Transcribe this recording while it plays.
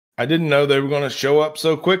I didn't know they were going to show up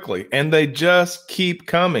so quickly, and they just keep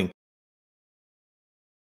coming.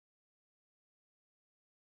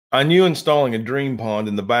 I knew installing a dream pond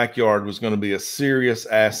in the backyard was going to be a serious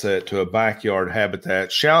asset to a backyard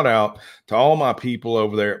habitat. Shout out to all my people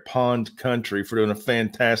over there at Pond Country for doing a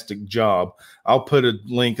fantastic job. I'll put a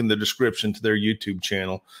link in the description to their YouTube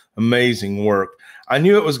channel. Amazing work. I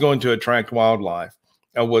knew it was going to attract wildlife.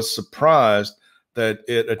 I was surprised that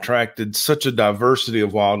it attracted such a diversity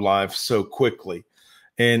of wildlife so quickly.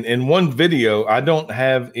 And in one video, I don't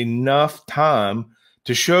have enough time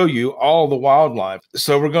to show you all the wildlife.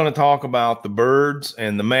 So we're going to talk about the birds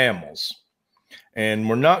and the mammals. And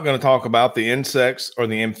we're not going to talk about the insects or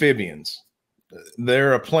the amphibians.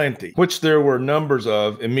 There are plenty, which there were numbers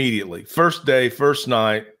of immediately. First day, first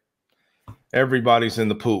night, everybody's in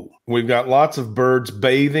the pool. We've got lots of birds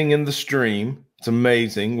bathing in the stream. It's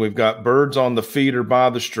amazing. We've got birds on the feeder by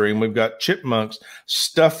the stream. We've got chipmunks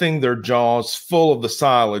stuffing their jaws full of the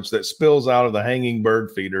silage that spills out of the hanging bird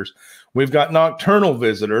feeders. We've got nocturnal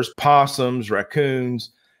visitors, possums, raccoons,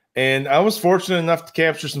 and I was fortunate enough to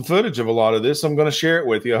capture some footage of a lot of this. I'm going to share it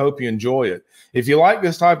with you. I hope you enjoy it. If you like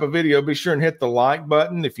this type of video, be sure and hit the like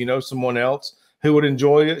button. If you know someone else who would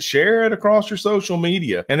enjoy it, share it across your social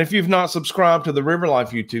media. And if you've not subscribed to the River Life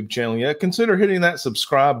YouTube channel yet, consider hitting that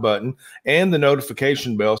subscribe button and the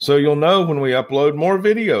notification bell so you'll know when we upload more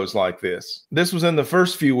videos like this. This was in the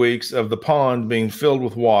first few weeks of the pond being filled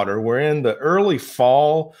with water. We're in the early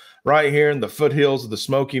fall right here in the foothills of the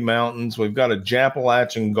Smoky Mountains. We've got a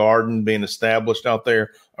Jappalachian garden being established out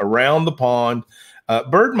there around the pond.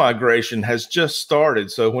 Bird migration has just started,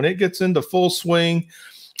 so when it gets into full swing,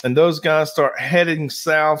 and those guys start heading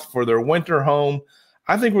south for their winter home,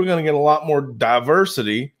 I think we're going to get a lot more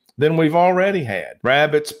diversity than we've already had.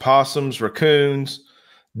 Rabbits, possums, raccoons,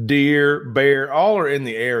 deer, bear, all are in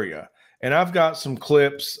the area. And I've got some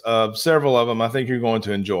clips of several of them I think you're going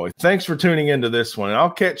to enjoy. Thanks for tuning into this one, and I'll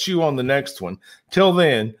catch you on the next one. Till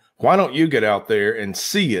then, why don't you get out there and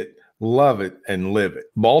see it, love it, and live it?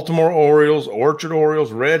 Baltimore orioles, orchard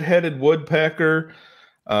orioles, red-headed woodpecker,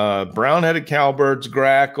 brown-headed cowbirds,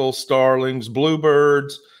 grackles, starlings,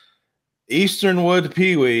 bluebirds, eastern wood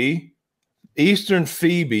pewee, eastern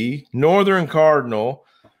phoebe, northern cardinal.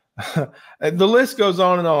 The list goes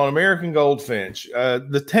on and on. American goldfinch,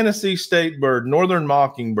 the Tennessee state bird, northern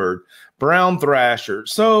mockingbird, brown thrasher.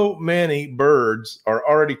 So many birds are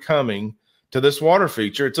already coming to this water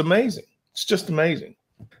feature. It's amazing. It's just amazing.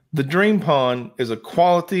 The Dream Pond is a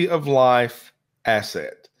quality of life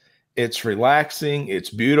asset. It's relaxing. It's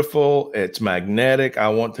beautiful. It's magnetic. I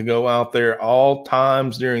want to go out there all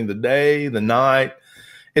times during the day, the night.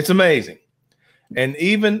 It's amazing. And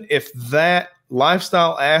even if that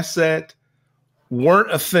lifestyle asset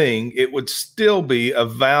weren't a thing, it would still be a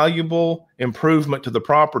valuable improvement to the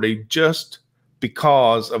property just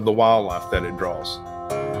because of the wildlife that it draws.